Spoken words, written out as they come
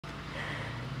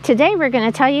Today we're going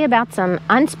to tell you about some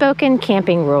unspoken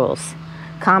camping rules.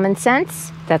 Common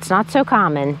sense that's not so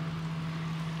common.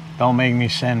 Don't make me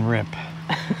send Rip.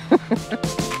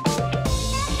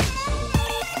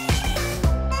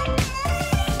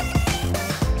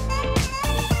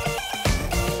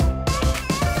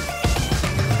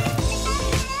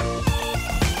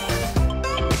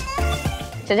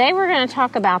 Today we're going to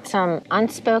talk about some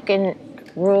unspoken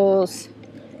rules,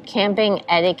 camping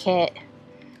etiquette.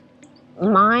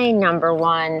 My number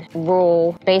one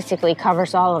rule basically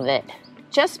covers all of it.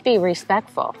 Just be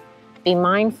respectful. Be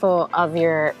mindful of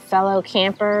your fellow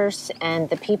campers and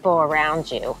the people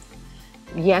around you.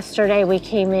 Yesterday we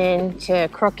came in to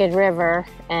Crooked River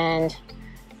and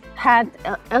had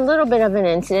a little bit of an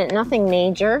incident, nothing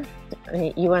major.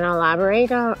 You want to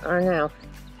elaborate or no?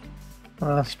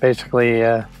 Well, it's basically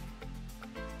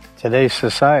today's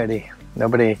society.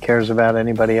 Nobody cares about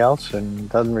anybody else and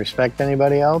doesn't respect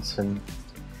anybody else, and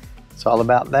it's all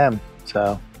about them.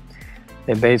 So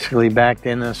they basically backed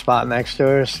in the spot next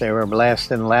to us. They were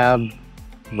blasting loud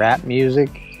rap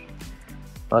music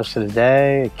most of the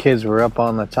day. Kids were up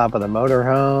on the top of the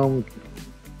motorhome,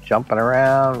 jumping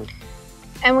around.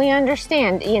 And we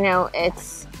understand, you know,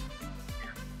 it's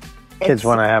kids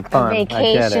want to have fun. A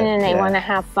vacation and they want to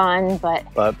have fun, but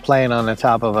playing on the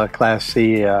top of a Class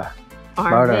C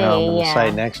motorhome and the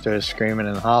site next to us, screaming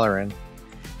and hollering,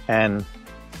 and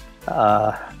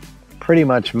pretty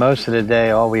much most of the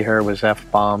day, all we heard was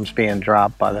F-bombs being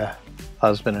dropped by the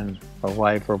husband or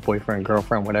wife or boyfriend,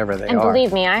 girlfriend, whatever they are. And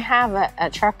believe me, I have a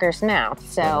trucker's mouth,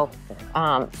 so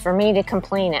for me to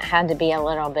complain, it had to be a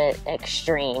little bit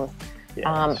extreme.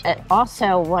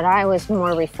 Also, what I was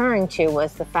more referring to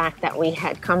was the fact that we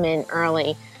had come in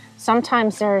early.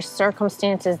 Sometimes there are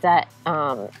circumstances that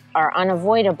are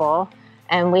unavoidable,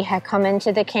 and we had come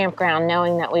into the campground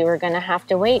knowing that we were going to have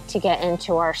to wait to get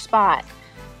into our spot.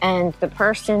 And the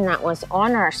person that was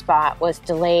on our spot was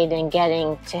delayed in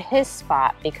getting to his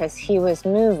spot because he was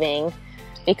moving,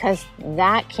 because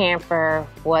that camper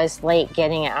was late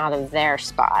getting out of their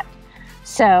spot.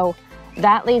 So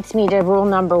that leads me to rule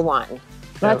number one.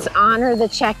 Let's honor the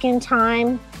check-in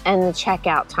time and the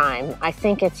checkout time. I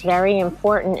think it's very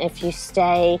important if you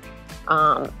stay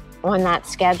on that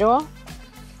schedule.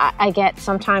 I get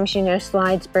sometimes, you know,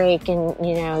 slides break and,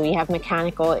 you know, you have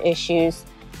mechanical issues.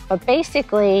 But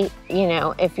basically, you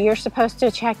know, if you're supposed to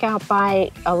check out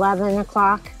by 11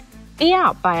 o'clock, be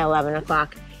out by 11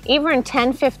 o'clock. Even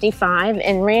 10:55,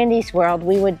 in Randy's world,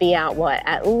 we would be out, what,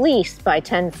 at least by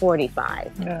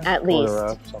 10:45, at least.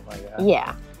 Something like that.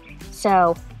 Yeah.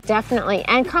 So definitely.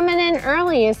 And coming in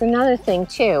early is another thing,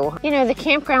 too. You know, the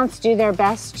campgrounds do their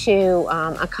best to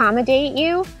accommodate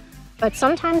you, but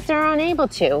sometimes they're unable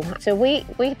to. So we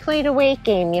played a weight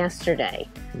game yesterday.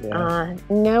 Yeah.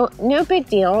 No big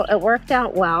deal. It worked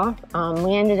out well.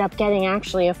 We ended up getting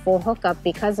actually a full hookup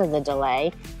because of the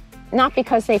delay. Not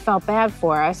because they felt bad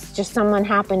for us, just someone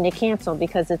happened to cancel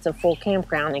because it's a full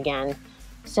campground again.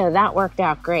 So that worked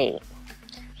out great.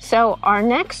 So our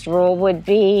next rule would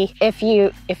be if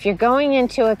you're going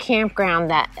into a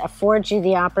campground that affords you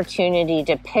the opportunity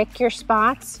to pick your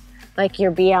spots, like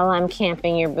your BLM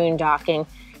camping, your boondocking,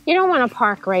 you don't want to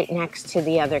park right next to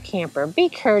the other camper. Be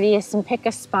courteous and pick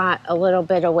a spot a little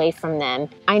bit away from them.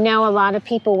 I know a lot of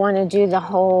people want to do the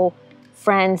whole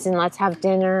friends and let's have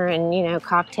dinner and, you know,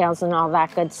 cocktails and all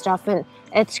that good stuff, and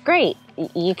it's great.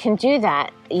 You can do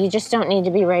that. You just don't need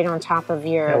to be right on top of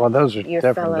your those are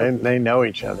different. Fellow. They know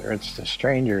each other. It's the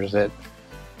strangers that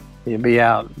you be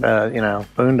out, you know,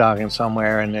 boondocking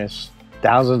somewhere and there's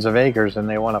thousands of acres and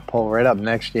they want to pull right up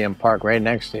next to you and park right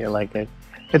next to you. Like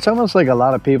it's almost like a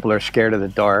lot of people are scared of the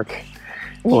dark,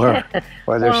 or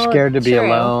they're scared to be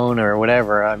alone or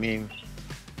whatever. I mean,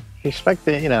 respect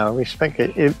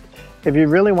it. If you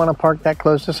really want to park that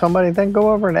close to somebody, then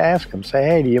go over and ask them. Say,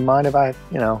 hey, do you mind if I,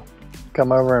 you know,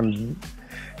 come over and, you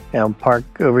know, park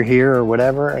over here or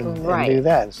whatever, and do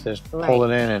that. It's just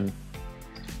pulling in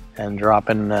and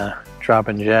dropping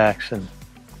jacks, and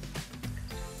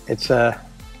it's the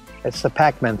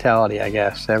pack mentality, I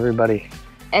guess. Everybody.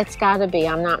 It's got to be.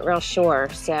 I'm not real sure.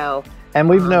 So. And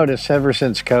we've noticed ever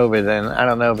since COVID, and I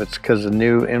don't know if it's because of the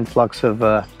new influx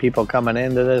of people coming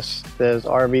into this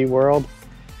RV world.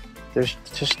 There's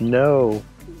just there's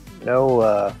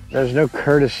no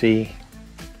courtesy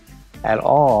at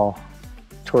all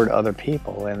toward other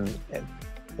people, and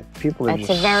people are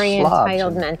just a very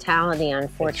entitled mentality,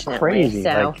 unfortunately. It's crazy.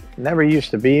 So. Like, never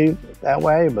used to be that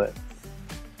way, but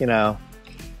you know,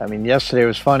 I mean, yesterday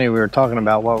was funny. We were talking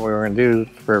about what we were going to do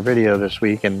for a video this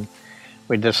week, and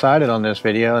we decided on this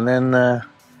video, and then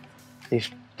these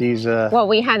these well,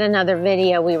 we had another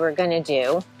video we were going to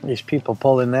do. These people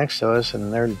pulled in next to us,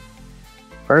 and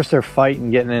they're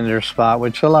fighting getting in their spot,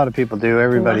 which a lot of people do.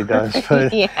 Everybody does.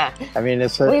 But yeah. I mean,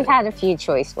 we've had a few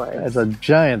choice words. It's a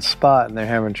giant spot, and they're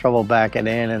having trouble backing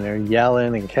in, and they're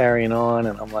yelling and carrying on,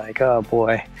 and I'm like, oh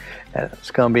boy,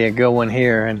 it's going to be a good one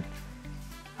here. And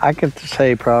I could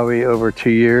say probably over 2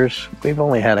 years, we've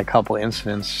only had a couple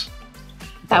incidents.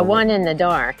 That one in the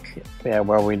dark. Yeah,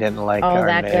 where we didn't like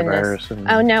our neighbors. And,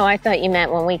 oh no, I thought you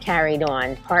meant when we carried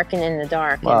on, parking in the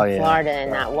dark in Florida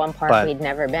in that one park we'd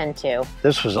never been to.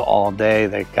 This was all day.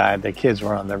 The kids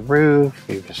were on the roof.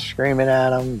 He was screaming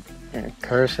at them and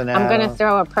cursing at them. I'm going to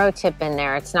throw a pro tip in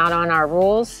there. It's not on our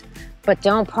rules, but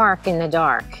don't park in the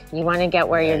dark. You want to get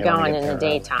where you're going in the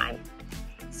daytime.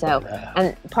 So,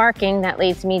 and parking, that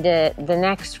leads me to the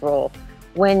next rule.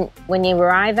 When you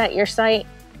arrive at your site,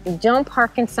 don't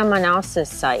park in someone else's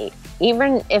site,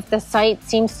 even if the site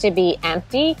seems to be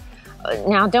empty.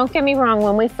 Now, don't get me wrong.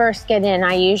 When we first get in,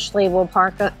 I usually will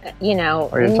park, Or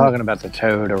you're talking about the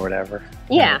toad or whatever.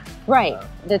 Yeah, right.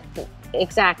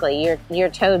 Exactly. Your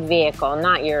towed vehicle,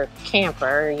 not your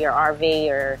camper, your RV,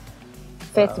 or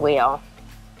fifth wheel.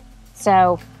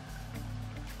 So,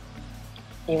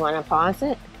 you want to pause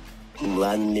it?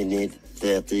 1 minute,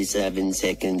 37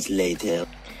 seconds later.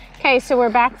 Okay, so we're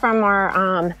back from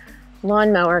our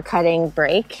lawnmower cutting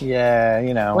break.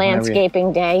 Yeah,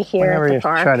 landscaping day here at the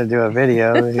park. Whenever you try to do a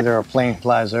video, either a plane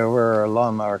flies over or a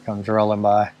lawnmower comes rolling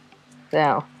by.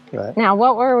 So, now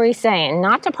what were we saying?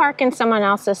 Not to park in someone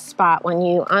else's spot when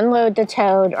you unload the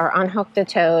toad or unhook the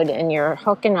toad and you're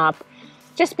hooking up.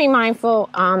 Just be mindful,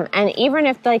 and even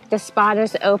if the spot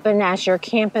is open as you're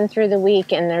camping through the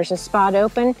week and there's a spot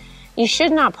open, you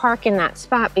should not park in that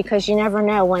spot because you never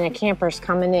know when a camper's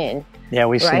coming in. Yeah,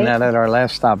 we seen that at our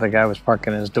last stop. The guy was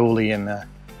parking his dually in the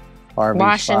RV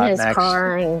washing spot his next.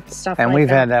 car and stuff and like that. And we've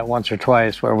had that once or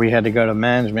twice where we had to go to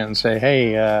management and say,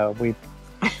 hey, we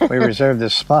reserved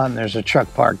this spot and there's a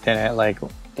truck parked in it.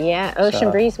 Yeah,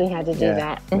 Ocean Breeze, we had to do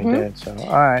that. We did, so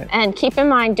all right. And keep in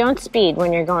mind, don't speed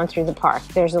when you're going through the park.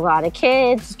 There's a lot of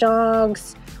kids,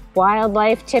 dogs,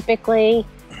 wildlife typically.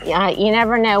 You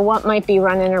never know what might be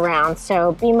running around,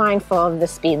 so be mindful of the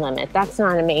speed limit. That's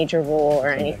not a major rule or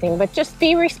anything, but just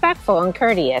be respectful and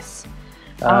courteous.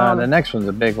 The next one's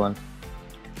a big one.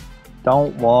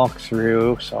 Don't walk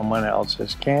through someone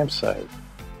else's campsite.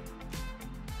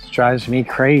 This drives me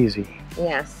crazy.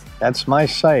 Yes. That's my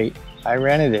site. I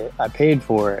rented it. I paid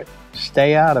for it.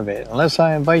 Stay out of it. Unless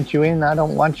I invite you in, I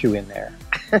don't want you in there.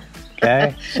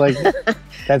 Okay? It's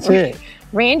that's it.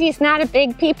 Randy's not a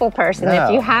big people person. No.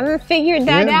 If you haven't figured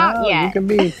that out yet.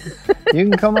 You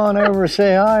can come on over and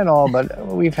say hi and all, but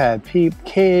we've had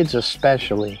kids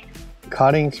especially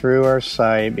cutting through our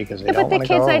site because they don't want to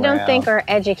go around. But the kids, I don't think, are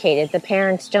educated. The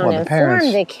parents don't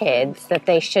inform the kids that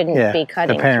they shouldn't be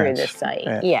cutting through the site.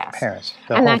 Yes. Parents.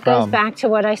 And that goes back to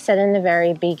what I said in the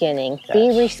very beginning. Yes.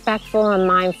 Be respectful and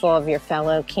mindful of your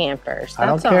fellow campers. I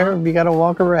don't care if you got to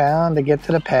walk around to get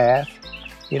to the path.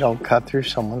 You don't cut through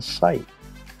someone's site.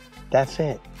 That's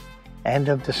it. End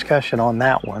of discussion on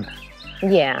that one.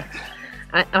 Yeah.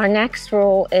 Our next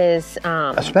rule is...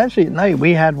 especially at night.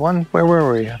 We had one... Where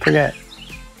were we? I forget.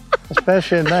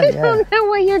 Especially at night, I don't know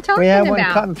what you're talking about. We had one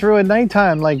cutting through at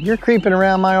nighttime. You're creeping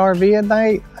around my RV at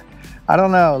night? I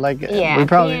don't know. We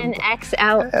probably... being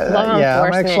ex-law enforcement. Yeah,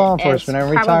 I'm ex-law enforcement. I'm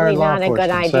retired law enforcement. Probably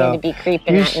not a good idea to be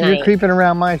creeping at night. You're creeping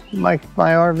around my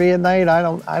RV at night?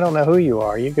 I don't know who you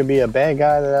are. You could be a bad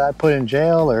guy that I put in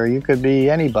jail, or you could be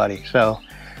anybody. So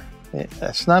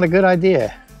that's not a good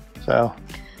idea. So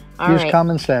use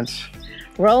common sense.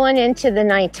 Rolling into the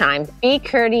nighttime, be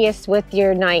courteous with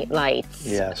your night lights.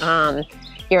 Yes.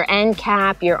 Your end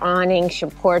cap, your awnings,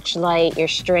 your porch light, your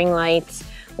string lights.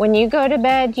 When you go to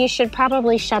bed, you should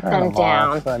probably shut them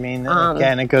down. Off. I mean,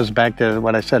 again, it goes back to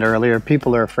what I said earlier.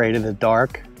 People are afraid of the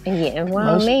dark. Yeah,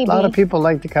 well, maybe. A lot of people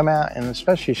like to come out, and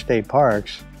especially state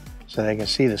parks, so they can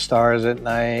see the stars at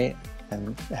night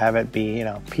and have it be,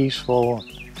 peaceful.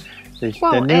 The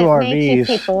new RVs may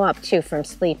keep people up too from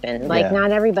sleeping.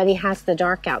 Not everybody has the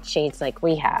dark out shades like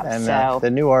we have. And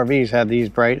the new RVs have these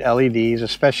bright LEDs,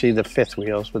 especially the fifth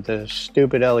wheels with the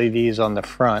stupid LEDs on the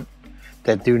front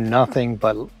that do nothing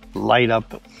but light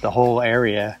up the whole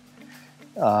area.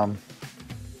 Turn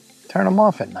them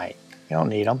off at night. You don't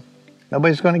need them.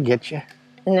 Nobody's going to get you.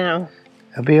 No.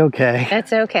 It'll be okay.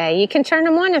 That's okay. You can turn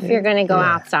them on if you're going to go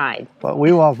outside. But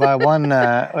we walked by one,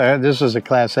 this was a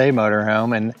Class A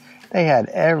motorhome, and they had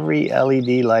every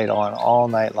LED light on all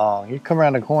night long. You come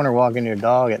around the corner walking your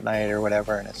dog at night or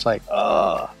whatever, and it's like,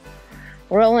 ugh.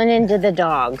 Rolling into the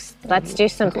dogs. Let's do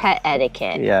some pet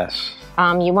etiquette. Yes.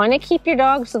 You want to keep your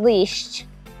dogs leashed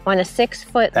on a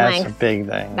 6-foot length. That's a big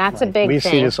thing. That's a big thing. We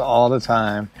see this all the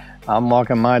time. I'm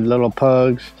walking my little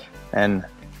pugs, and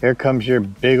here comes your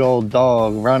big old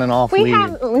dog running off lead. We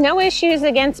have no issues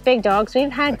against big dogs.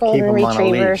 We've had golden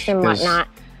retrievers and whatnot.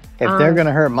 If they're going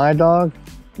to hurt my dog,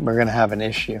 we're going to have an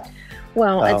issue.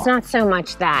 Well, it's not so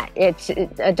much that.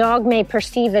 A dog may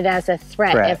perceive it as a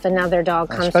threat if another dog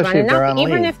comes running up,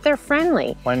 even if they're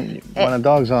friendly. When a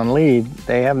dog's on lead,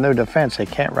 they have no defense. They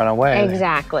can't run away.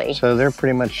 Exactly. So they're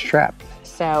pretty much trapped.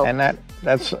 So. And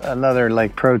that's another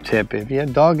like pro tip. If your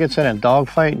dog gets in a dog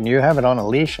fight and you have it on a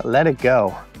leash, let it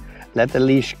go. Let the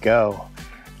leash go.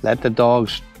 Let the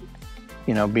dogs,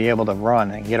 be able to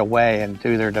run and get away and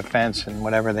do their defense and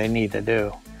whatever they need to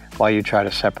do while you try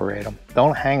to separate them.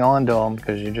 Don't hang on to them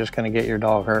because you're just going to get your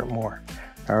dog hurt more.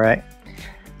 All right?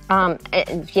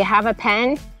 If you have a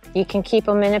pen, you can keep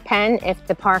them in a pen if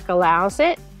the park allows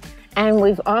it. And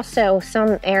we've also,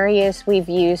 some areas we've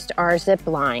used our zip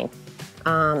line.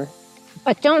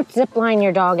 But don't zip line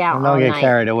your dog out all night. Don't get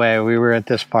carried away. We were at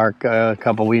this park a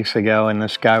couple weeks ago, and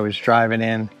this guy was driving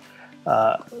in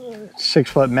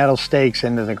 6-foot metal stakes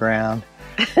into the ground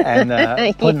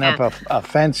and putting up a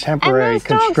fence, temporary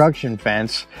construction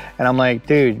fence. And I'm like,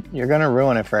 dude, you're going to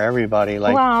ruin it for everybody.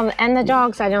 Well, and the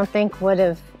dogs, I don't think would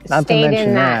have stayed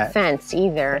in that fence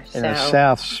either. In the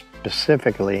South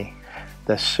specifically,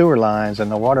 the sewer lines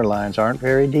and the water lines aren't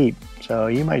very deep. So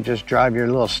you might just drive your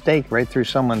little stake right through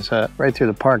right through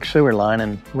the park sewer line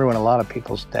and ruin a lot of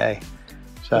people's day.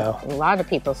 So a lot of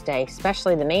people's day,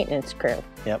 especially the maintenance crew.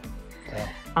 Yep. So.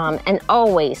 And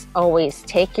always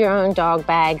take your own dog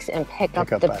bags and pick up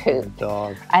the poop.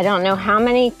 Dog. I don't know how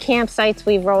many campsites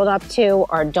we've rolled up to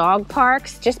are dog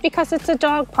parks. Just because it's a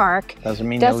dog park doesn't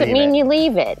mean you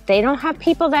leave it. They don't have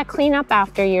people that clean up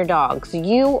after your dogs.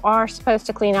 You are supposed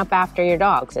to clean up after your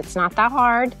dogs. It's not that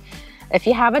hard. If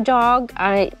you have a dog,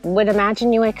 I would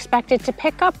imagine you expected to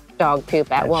pick up dog poop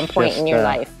at one point in your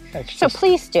life. So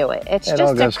please do it. It's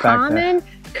just a common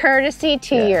courtesy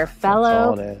to your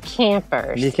fellow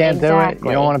campers. You can't do it.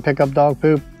 You don't want to pick up dog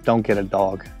poop? Don't get a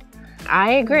dog.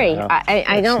 I agree.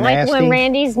 I don't like when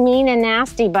Randy's mean and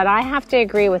nasty, but I have to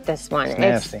agree with this one. It's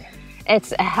nasty.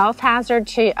 It's a health hazard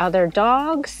to other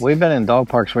dogs. We've been in dog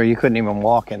parks where you couldn't even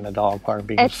walk in the dog park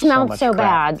because it smelled so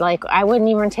bad. Like I wouldn't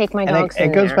even take my dogs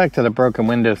in there. It goes back to the broken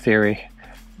window theory,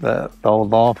 the old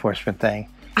law enforcement thing.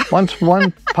 Once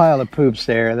one pile of poop's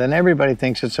there, then everybody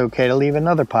thinks it's okay to leave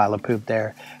another pile of poop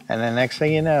there. And the next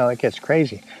thing you know, it gets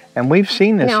crazy. And we've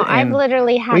seen this. No, I've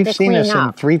literally had to clean up.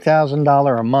 We've seen this in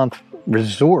 $3,000 a month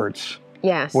resorts.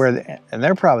 Yes. And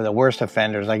they're probably the worst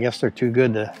offenders. I guess they're too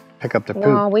good to pick up the poop.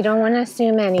 Well, we don't want to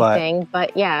assume anything,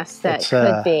 but yes, that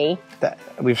could be.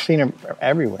 We've seen them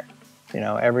everywhere.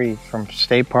 From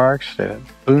state parks to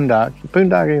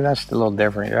boondocking, that's a little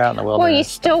different. You're out in the wilderness. Well, you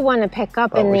still want to pick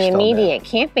up in the immediate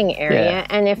camping area,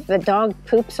 and if the dog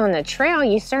poops on the trail,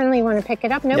 you certainly want to pick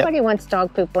it up. Nobody wants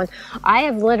dog poop on. I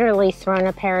have literally thrown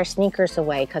a pair of sneakers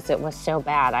away because it was so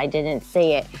bad. I didn't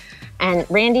see it. And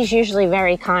Randy's usually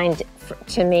very kind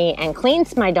to me and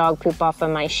cleans my dog poop off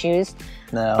of my shoes.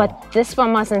 No. But this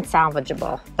one wasn't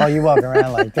salvageable. Oh, you walk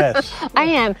around like this. I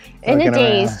am, in a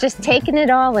daze, just taking it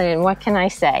all in. What can I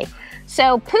say?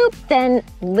 So poop then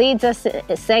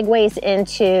segues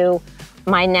into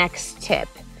my next tip.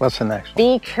 What's the next one?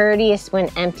 Be courteous when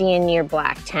emptying your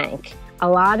black tank. A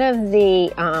lot of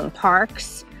the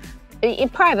parks,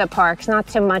 private parks, not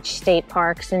so much state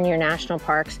parks and your national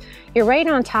parks, you're right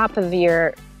on top of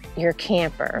your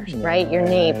campers, right? Your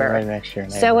neighbor. Right next to your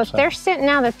neighbor. So if they're sitting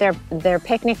out at their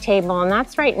picnic table and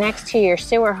that's right next to your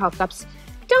sewer hookups,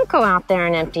 don't go out there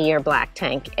and empty your black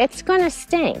tank. It's going to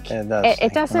stink.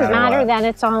 It doesn't matter that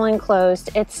it's all enclosed.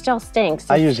 It still stinks.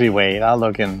 I usually wait. I'll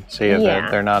look and see if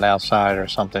they're not outside or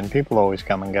something. People always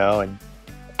come and go.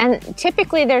 And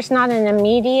typically there's not an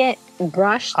immediate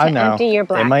rush to empty your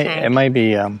black tank. It might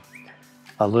be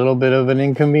a little bit of an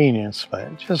inconvenience,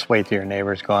 but just wait till your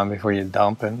neighbor's gone before you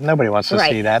dump, and nobody wants to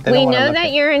see that. We know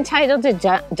that you're entitled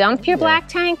to dump your black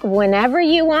tank whenever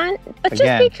you want, but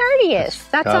just be courteous.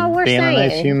 That's all we're saying. Being a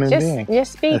nice human being.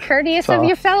 Just be courteous of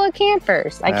your fellow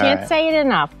campers. I can't say it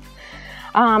enough.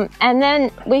 And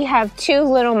then we have two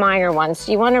little minor ones.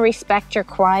 You want to respect your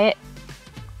quiet.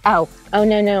 Oh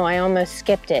no, I almost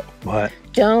skipped it. What?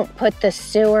 Don't put the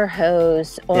sewer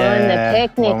hose on the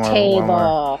picnic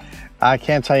table. I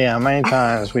can't tell you how many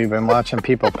times we've been watching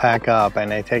people pack up and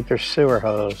they take their sewer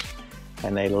hose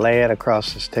and they lay it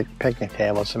across this picnic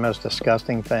table. It's the most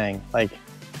disgusting thing. Like,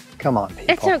 come on, people.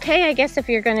 It's okay, I guess, if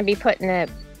you're going to be putting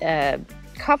a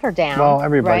cover down. Well,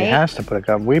 everybody has to put a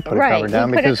cover. We put a cover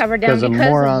down because of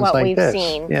morons like this.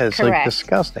 Yeah, it's like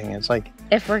disgusting. It's like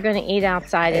if we're going to eat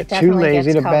outside, it You're too definitely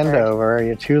lazy gets to bend covered. over.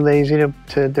 You're too lazy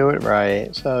to do it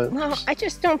right. So Well, I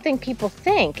just don't think people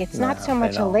think. It's not No, so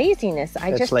much they a don't. laziness. I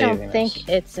It's just don't think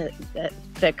laziness. it's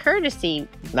the courtesy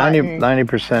button.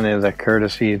 90% of the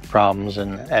courtesy problems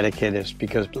and etiquette is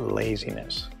because of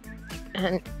laziness.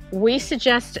 And we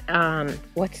suggest,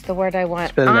 what's the word I want?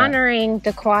 Spit it out. Honoring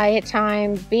the quiet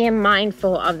time, being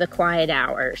mindful of the quiet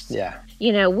hours. Yeah.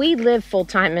 You know, we live full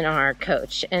time in our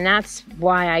coach, and that's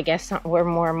why I guess we're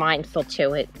more mindful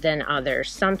to it than others.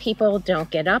 Some people don't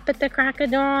get up at the crack of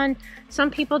dawn.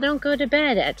 Some people don't go to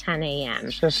bed at 10 a.m.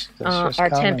 It's just or 10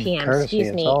 common p.m. courtesy. Excuse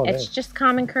It's me. all it It's is. just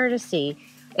common courtesy.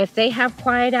 If they have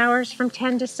quiet hours from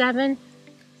 10 to 7,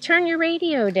 turn your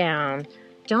radio down.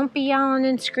 Don't be yelling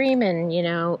and screaming. You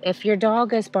know, if your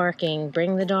dog is barking,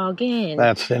 bring the dog in.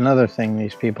 That's another thing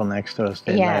these people next to us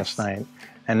did Yes. last night.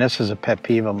 And this is a pet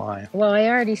peeve of mine. Well, I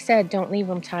already said don't leave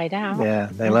them tied out. Yeah,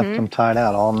 they left them tied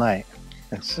out all night.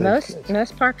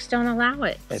 Most parks don't allow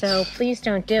it, so It's- please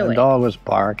don't do The it. dog was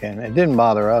barking. It didn't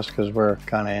bother us because we're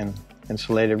kind of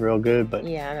insulated real good, but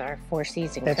Yeah, our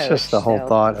four-season it's coach. just the whole so-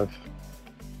 thought of,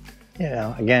 you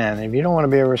know, again, if you don't want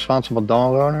to be a responsible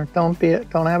dog owner, don't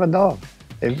have a dog.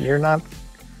 If you're not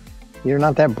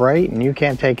that bright and you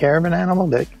can't take care of an animal,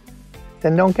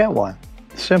 then don't get one.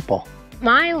 Simple.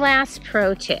 My last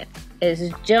pro tip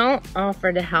is don't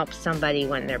offer to help somebody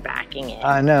when they're backing in.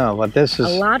 I know, but this A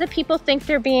is lot of people think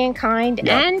they're being kind Yep.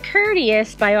 and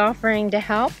courteous by offering to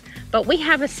help, but we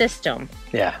have a system.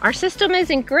 yeah, Our system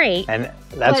isn't great, and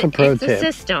that's but a pro it's tip. a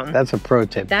system. That's a pro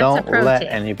tip. That's a Don't pro let tip.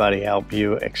 anybody help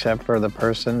you except for the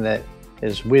person that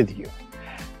is with you,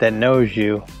 that knows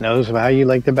you, knows how you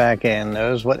like to back in,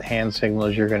 knows what hand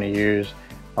signals you're going to use,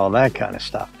 all that kind of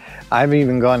stuff. I've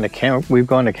even gone to we've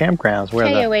gone to campgrounds where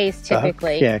KOAs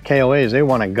typically. KOAs, they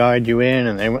want to guide you in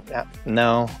and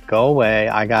no, go away,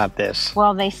 I got this.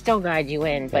 Well, they still guide you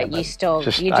in, but you still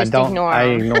you just ignore I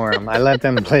them. ignore them. I let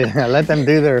them play. I let them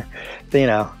do their,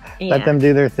 let Yeah. them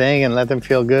do their thing and let them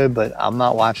feel good. But I'm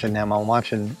not watching them. I'm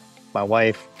watching my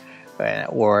wife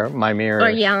or my mirror. Or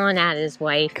yelling at his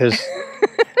wife. Because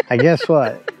I guess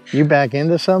what, you back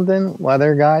into something while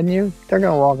they're guiding you, they're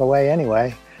gonna walk away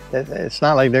anyway. It's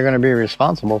not like they're gonna be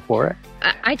responsible for it.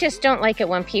 I just don't like it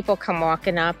when people come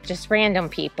walking up, just random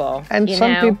people. And you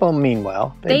some know? people mean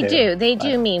well. They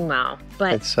do mean well.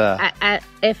 But It's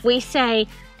if we say,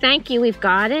 thank you, we've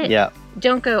got it, yeah,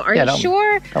 don't go, are Yeah, you don't-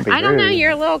 sure? don't be I don't know, rude.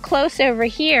 you're a little close over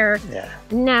here. yeah,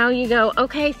 No, you go,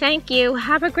 okay, thank you.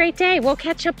 Have a great day. We'll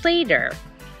catch up later.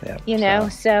 yeah. You know,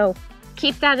 so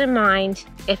keep that in mind.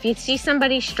 If you see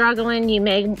somebody struggling, you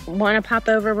may want to pop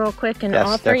over real quick and That's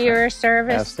offer your different.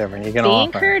 service. That's different. You can Being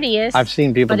offer. courteous. I've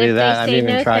seen people but do if that. they I've say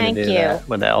even no, tried to thank do you. that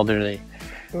with the elderly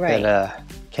Right. that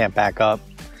can't back up.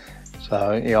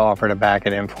 So you offer to back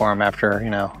it in for them after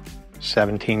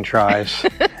 17 tries.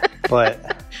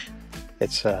 But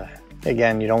it's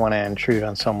again, you don't want to intrude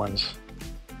on someone's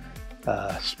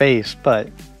space, but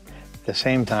at the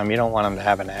same time, you don't want them to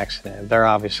have an accident. They're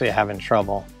obviously having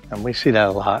trouble, and we see that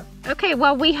a lot. Okay,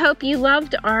 well, we hope you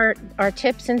loved our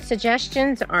tips and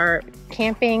suggestions, our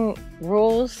camping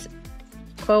rules,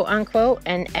 quote unquote,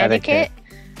 and etiquette.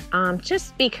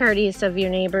 Just be courteous of your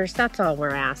neighbors. That's all we're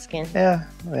asking.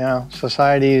 Yeah,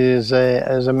 society is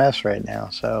a mess right now.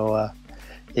 So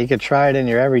you could try it in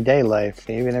your everyday life,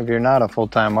 even if you're not a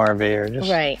full-time RVer. Just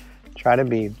Right. try to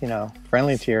be,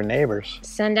 friendly to your neighbors.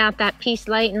 Send out that peace,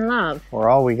 light, and love. We're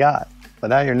all we got.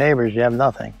 Without your neighbors, you have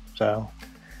nothing. So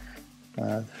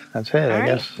that's it, All I right.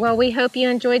 guess. Well, we hope you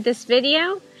enjoyed this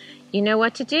video. You know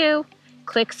what to do.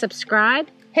 Click subscribe,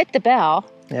 hit the bell,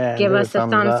 Yeah, give do us a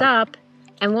thumbs up,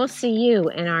 and we'll see you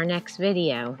in our next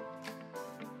video.